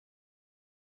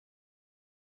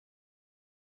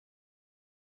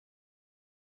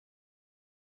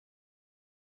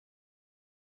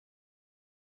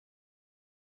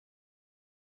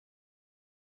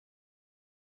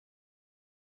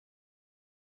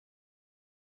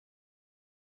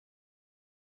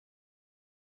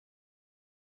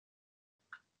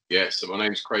Yeah, so my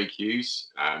name's Craig Hughes.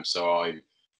 So I'm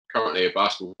currently a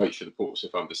basketball coach for the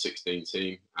Portsmouth under-16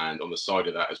 team, and on the side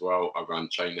of that as well, I run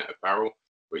Chain Net Apparel,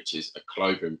 which is a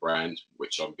clothing brand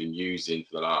which I've been using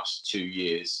for the last 2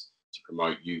 years to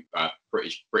promote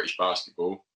British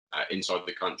basketball inside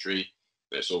the country.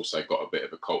 But it's also got a bit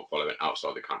of a cult following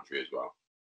outside the country as well.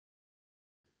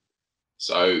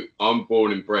 So I'm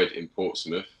born and bred in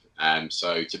Portsmouth.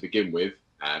 So to begin with,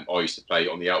 I used to play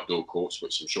on the outdoor courts,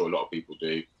 which I'm sure a lot of people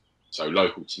do. So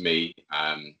local to me,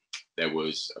 there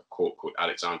was a court called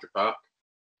Alexandra Park.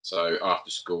 So after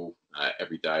school,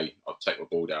 every day, I'd take my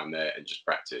ball down there and just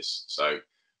practice. So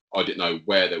I didn't know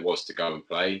where there was to go and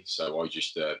play. So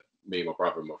me and my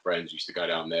brother and my friends used to go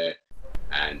down there,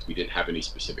 and we didn't have any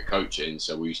specific coaching.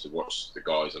 So we used to watch the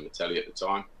guys on the telly at the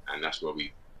time. And that's where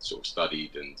we sort of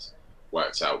studied and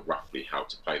worked out roughly how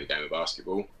to play the game of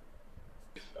basketball.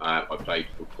 I played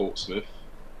for Portsmouth,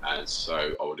 and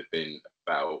so I would have been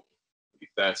about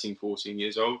 13, 14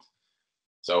 years old.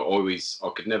 So I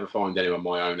could never find anyone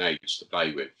my own age to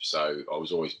play with. So I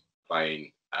was always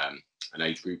playing an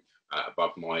age group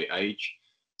above my age.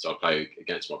 So I played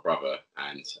against my brother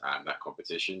and that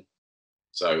competition.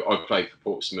 So I played for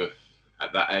Portsmouth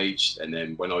at that age. And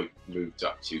then when I moved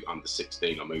up to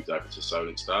under-16, I moved over to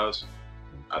Solent Stars.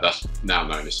 That's now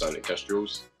known as Solent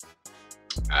Kestrels.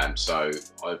 So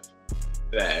I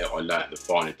learned the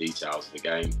finer details of the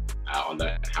game. I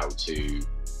learned how to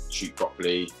shoot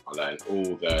properly. I learned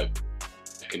all the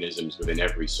mechanisms within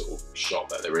every sort of shot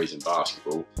that there is in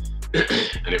basketball,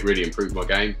 and it really improved my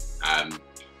game.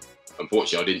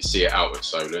 Unfortunately, I didn't see it out at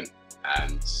Solent,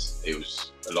 and it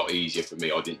was a lot easier for me.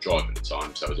 I didn't drive at the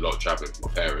time, so it was a lot of travelling for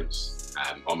my parents.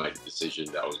 I made the decision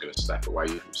that I was going to step away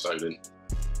from Solent.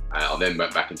 I then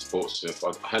went back into Portsmouth.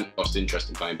 I hadn't lost interest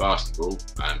in playing basketball,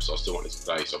 so I still wanted to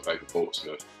play, so I played for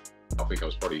Portsmouth. I think I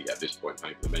was probably at this point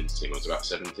playing for the men's team. I was about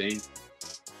 17.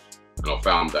 And I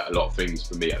found that a lot of things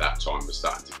for me at that time were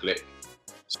starting to click.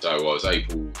 So I was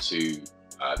able to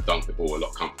dunk the ball a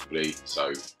lot comfortably. So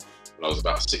when I was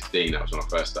about 16, that was when I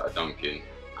first started dunking,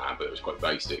 but it was quite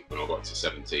basic. When I got to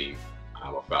 17, I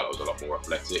felt I was a lot more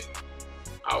athletic.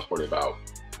 I was probably about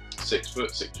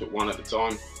 6'1" at the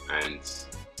time, and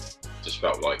just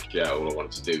felt like, yeah, all I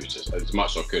wanted to do was just, as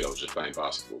much as I could, I was just playing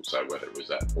basketball. So whether it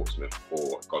was at Portsmouth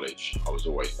or at college, I was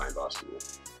always playing basketball.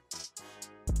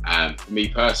 And for me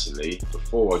personally,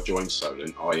 before I joined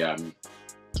Solent, I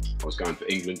was going for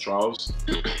England trials,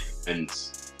 and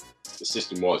the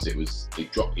system was,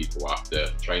 they'd drop people after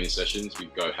training sessions.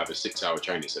 We'd go have a 6-hour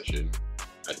training session,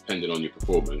 depending on your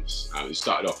performance. It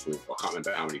started off with, I can't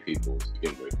remember how many people to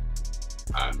begin with.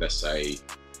 Let's say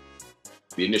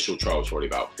the initial trial was probably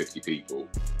about 50 people,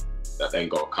 that then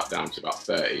got cut down to about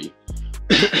 30,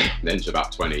 then to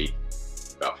about 20,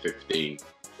 about 15,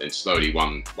 then slowly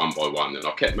one by one. And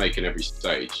I kept making every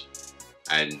stage,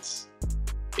 and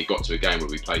it got to a game where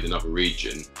we played another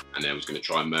region, and then was going to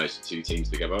try and merge the two teams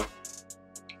together.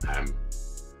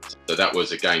 So that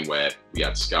was a game where we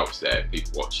had scouts there,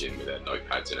 people watching with their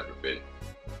notepads and everything.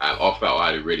 I felt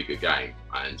I had a really good game,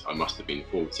 and I must have been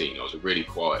 14. I was a really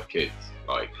quiet kid.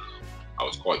 Like, I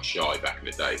was quite shy back in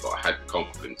the day, but I had the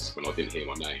confidence when I didn't hear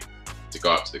my name to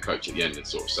go up to the coach at the end and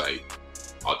sort of say,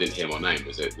 I didn't hear my name.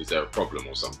 Was there a problem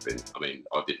or something? I mean,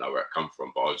 I didn't know where it come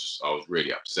from, but I was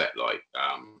really upset. Like,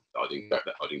 I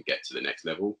didn't get to the next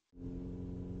level.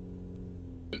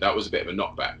 That was a bit of a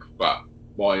knockback. But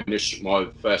my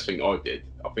first thing I did,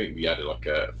 I think we had like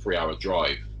a 3-hour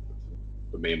drive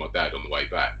for me and my dad on the way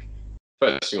back.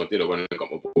 First thing I did, I went and got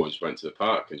my ball and just went to the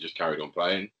park and just carried on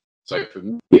playing. So for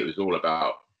me, it was all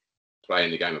about playing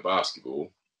the game of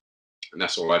basketball, and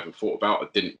that's all I ever thought about. I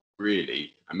didn't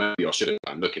really, and maybe I should have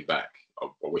done, looking back, I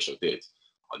wish I did.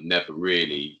 I never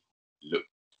really looked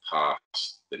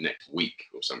past the next week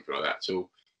or something like that at all.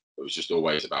 It was just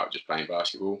always about just playing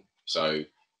basketball. So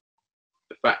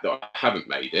the fact that I haven't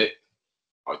made it,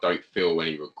 I don't feel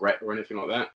any regret or anything like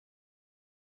that.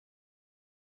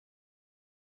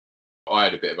 I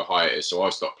had a bit of a hiatus, so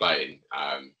I stopped playing.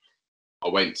 I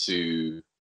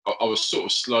was sort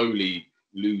of slowly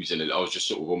losing it. I was just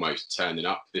sort of almost turning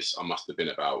up. I must have been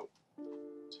about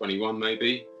 21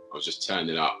 maybe. I was just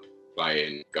turning up,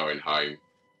 playing, going home.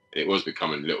 And it was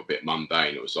becoming a little bit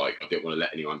mundane. It was like, I didn't want to let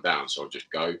anyone down, so I'd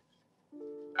just go.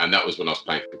 And that was when I was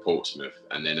playing for Portsmouth.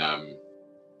 And then I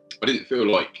didn't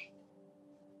feel like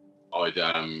I'd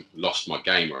lost my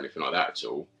game or anything like that at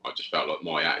all. I just felt like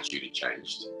my attitude had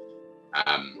changed.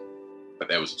 But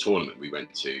there was a tournament we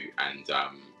went to, and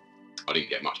I didn't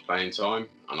get much playing time,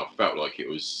 and I felt like it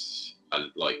was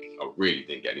like I really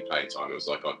didn't get any playing time. It was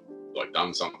like I'd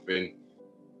done something,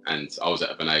 and I was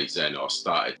at an age then I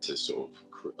started to sort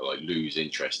of like lose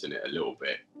interest in it a little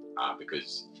bit,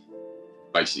 because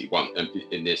basically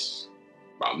in this,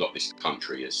 well, not this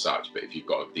country as such, but if you've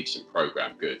got a decent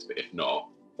program, good. But if not,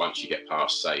 once you get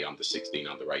past, say, under 16,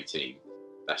 under 18,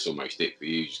 that's almost it for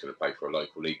you. You're just going to play for a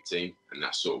local league team. And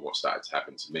that's sort of what started to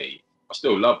happen to me. I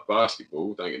still love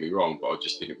basketball, don't get me wrong, but I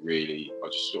just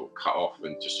sort of cut off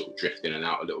and just sort of drift in and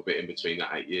out a little bit in between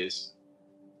that 8 years.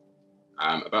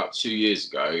 About 2 years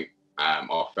ago,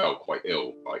 I fell quite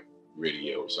ill, like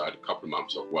really ill. So I had a couple of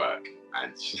months off work,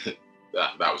 and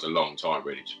that was a long time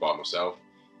really, just by myself.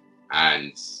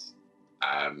 And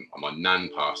my nan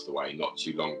passed away not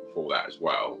too long before that as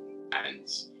well. And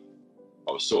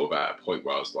I was sort of at a point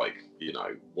where I was like, you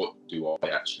know, what do I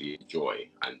actually enjoy?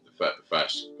 And the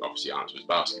first obviously answer was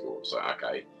basketball. So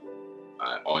okay,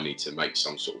 I need to make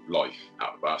some sort of life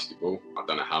out of basketball. I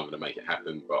don't know how I'm going to make it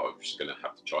happen, but I'm just going to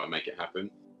have to try and make it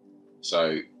happen.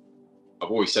 So I've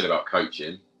always said about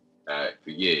coaching for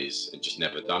years and just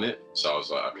never done it. So I was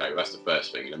like, okay, well, that's the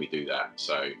first thing. Let me do that.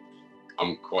 So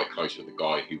I'm quite close with the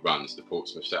guy who runs the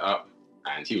Portsmouth setup,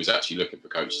 and he was actually looking for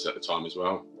coaches at the time as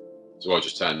well. So I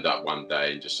just turned up one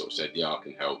day and just sort of said, yeah, I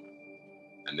can help.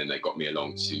 And then they got me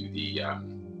along to the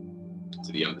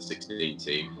under 16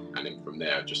 team. And then from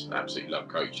there, I just absolutely love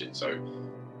coaching. So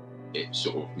it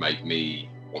sort of made me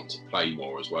want to play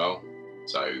more as well.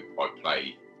 So I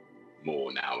play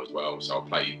more now as well. So I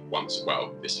play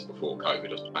this is before COVID,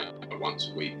 I was playing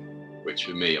once a week, which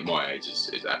for me at my age is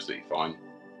absolutely fine.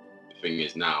 The thing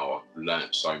is now I've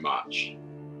learnt so much,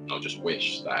 and I just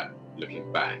wish that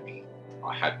looking back,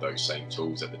 I had those same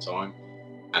tools at the time.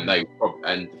 And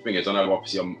and the thing is, I know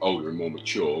obviously I'm older and more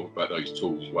mature, but those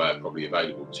tools were probably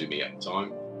available to me at the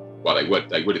time. Well,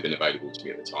 they would have been available to me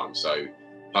at the time. So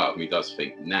part of me does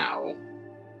think now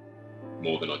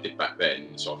more than I did back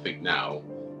then. So I think now,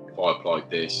 if I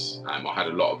applied this, I had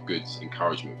a lot of good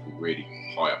encouragement from really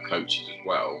high up coaches as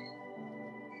well.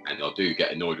 And I do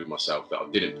get annoyed with myself that I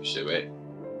didn't pursue it.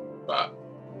 But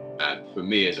for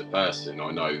me as a person,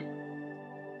 I know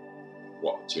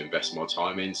what to invest my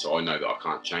time in, so I know that I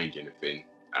can't change anything,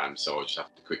 so I just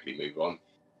have to quickly move on.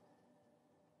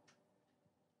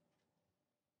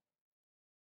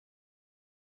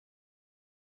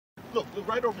 Look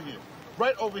right over here.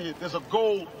 Right over here. There's a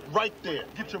goal right there.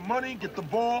 Get your money, get the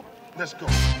ball, let's go.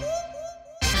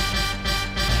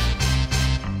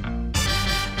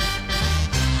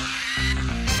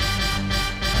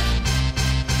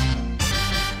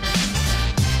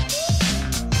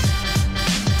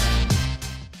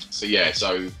 So yeah,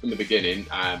 so from the beginning,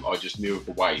 I just knew of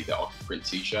a way that I could print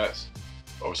t-shirts.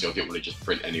 Obviously, I didn't want to just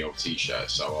print any old t-shirt,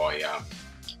 so I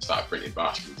started printing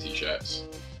basketball t-shirts.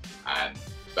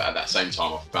 But at that same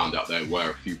time, I found out there were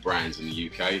a few brands in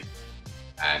the UK,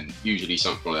 and usually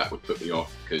something like that would put me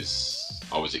off because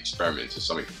I was experimenting to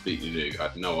something completely new. I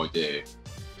had no idea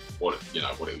what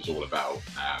it was all about,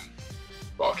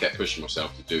 but I kept pushing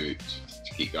myself to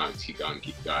keep going,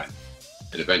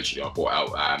 and eventually I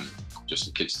brought out just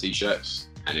some kids' t-shirts,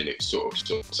 and then it sort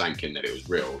of sank in that it was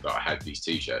real, that I had these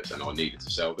t-shirts and I needed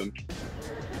to sell them.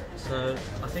 So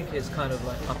I think it's kind of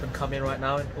like up and coming right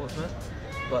now in Portsmouth,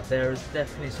 but there is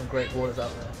definitely some great ballers out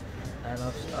there, and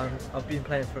I've been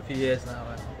playing for a few years now,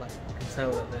 and like I can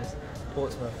tell that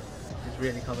Portsmouth is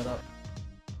really coming up.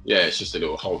 Yeah, it's just a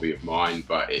little hobby of mine,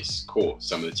 but it's caught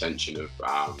some of the attention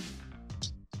of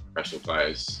professional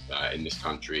players in this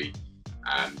country,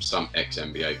 some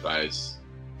ex-NBA players.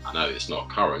 I know it's not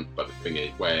current, but the thing is,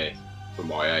 where for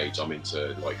my age, I'm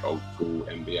into like old school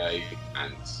NBA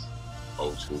and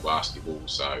old school basketball.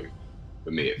 So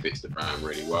for me, it fits the brand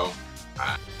really well.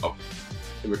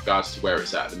 In regards to where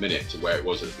it's at the minute to where it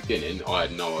was at the beginning, I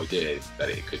had no idea that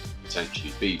it could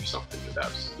potentially be something that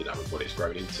was, what it's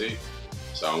grown into.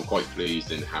 So I'm quite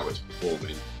pleased in how it's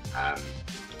performing.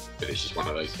 But it's just one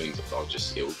of those things that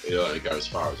it'll only go as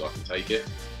far as I can take it.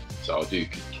 So I do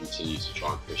continue to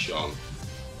try and push on.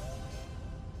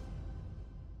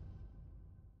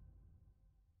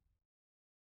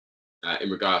 In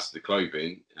regards to the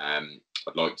clothing,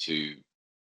 I'd like to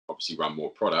obviously run more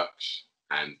products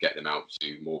and get them out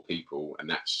to more people, and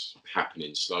that's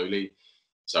happening slowly.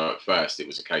 So at first it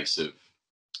was a case of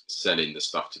selling the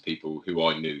stuff to people who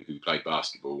I knew who played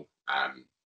basketball.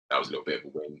 That was a little bit of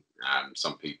a win.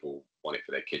 Some people want it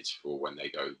for their kids for when they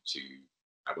go to,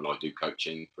 when I do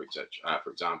coaching, for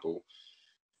example.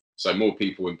 So more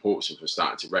people in Portsmouth are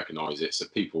starting to recognise it. So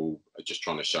people are just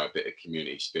trying to show a bit of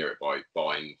community spirit by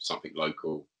buying something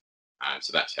local.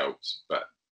 So that's helped. But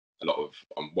a lot of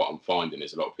what I'm finding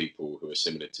is a lot of people who are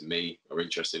similar to me are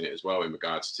interested in it as well, in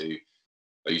regards to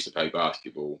they used to play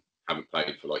basketball, haven't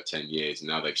played for like 10 years, and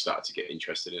now they've started to get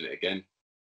interested in it again.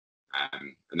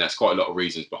 And there's quite a lot of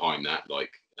reasons behind that,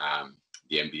 like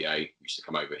the NBA used to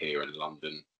come over here in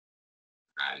London,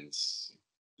 and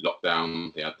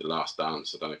lockdown, they had The Last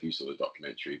Dance. I don't know if you saw the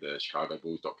documentary, the Chicago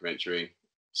Bulls documentary.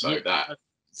 So yeah, that, I've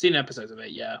seen episodes of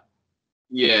it,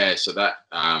 yeah, so that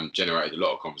generated a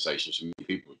lot of conversations. So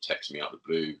people would text me out of the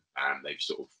blue, and they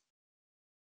sort of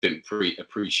didn't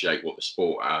appreciate what the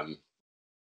sport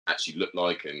actually looked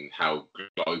like and how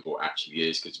global it actually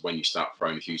is. Because when you start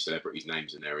throwing a few celebrities'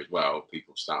 names in there as well,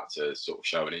 people start to sort of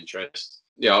show an interest.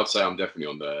 Yeah, I'd say I'm definitely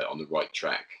on the right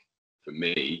track for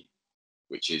me,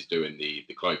 which is doing the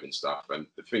clothing stuff. And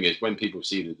the thing is, when people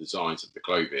see the designs of the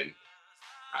clothing,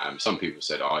 some people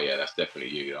said, "Oh yeah, that's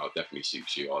definitely you. That definitely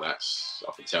suits you. Oh, that's,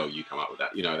 I can tell you come up with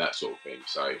that. You know, that sort of thing."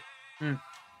 So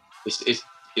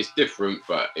it's different,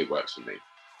 but it works for me.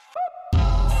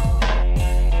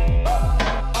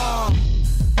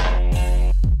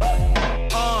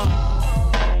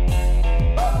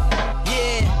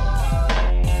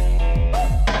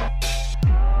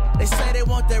 They say they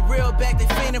want that real back, they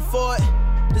fiending for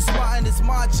it. This Martin, this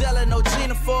Margiela, no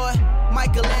Gina for it.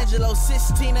 Michelangelo,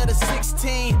 16 of the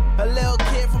 16. A little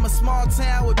kid from a small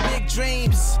town with big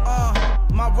dreams.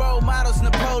 My role model's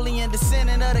Napoleon,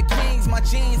 descendant of the kings. My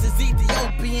genes is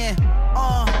Ethiopian.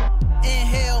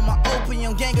 Inhale my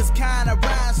opium, Genghis Khan of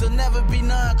rhymes, there'll never be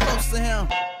none close to him.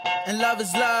 And love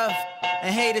is love,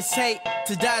 and hate is hate.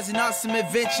 To die's an awesome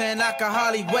adventure, and I can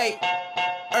hardly wait.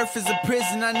 Earth is a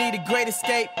prison, I need a great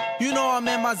escape. You know I'm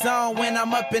in my zone when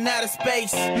I'm up in outer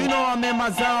space. You know I'm in my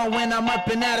zone when I'm up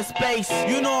in outer space.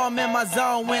 You know I'm in my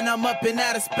zone when I'm up in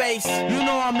outer space. You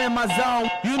know I'm in my zone.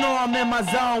 You know I'm in my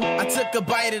zone. I took a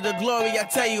bite of the glory, I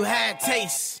tell you how it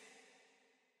tastes.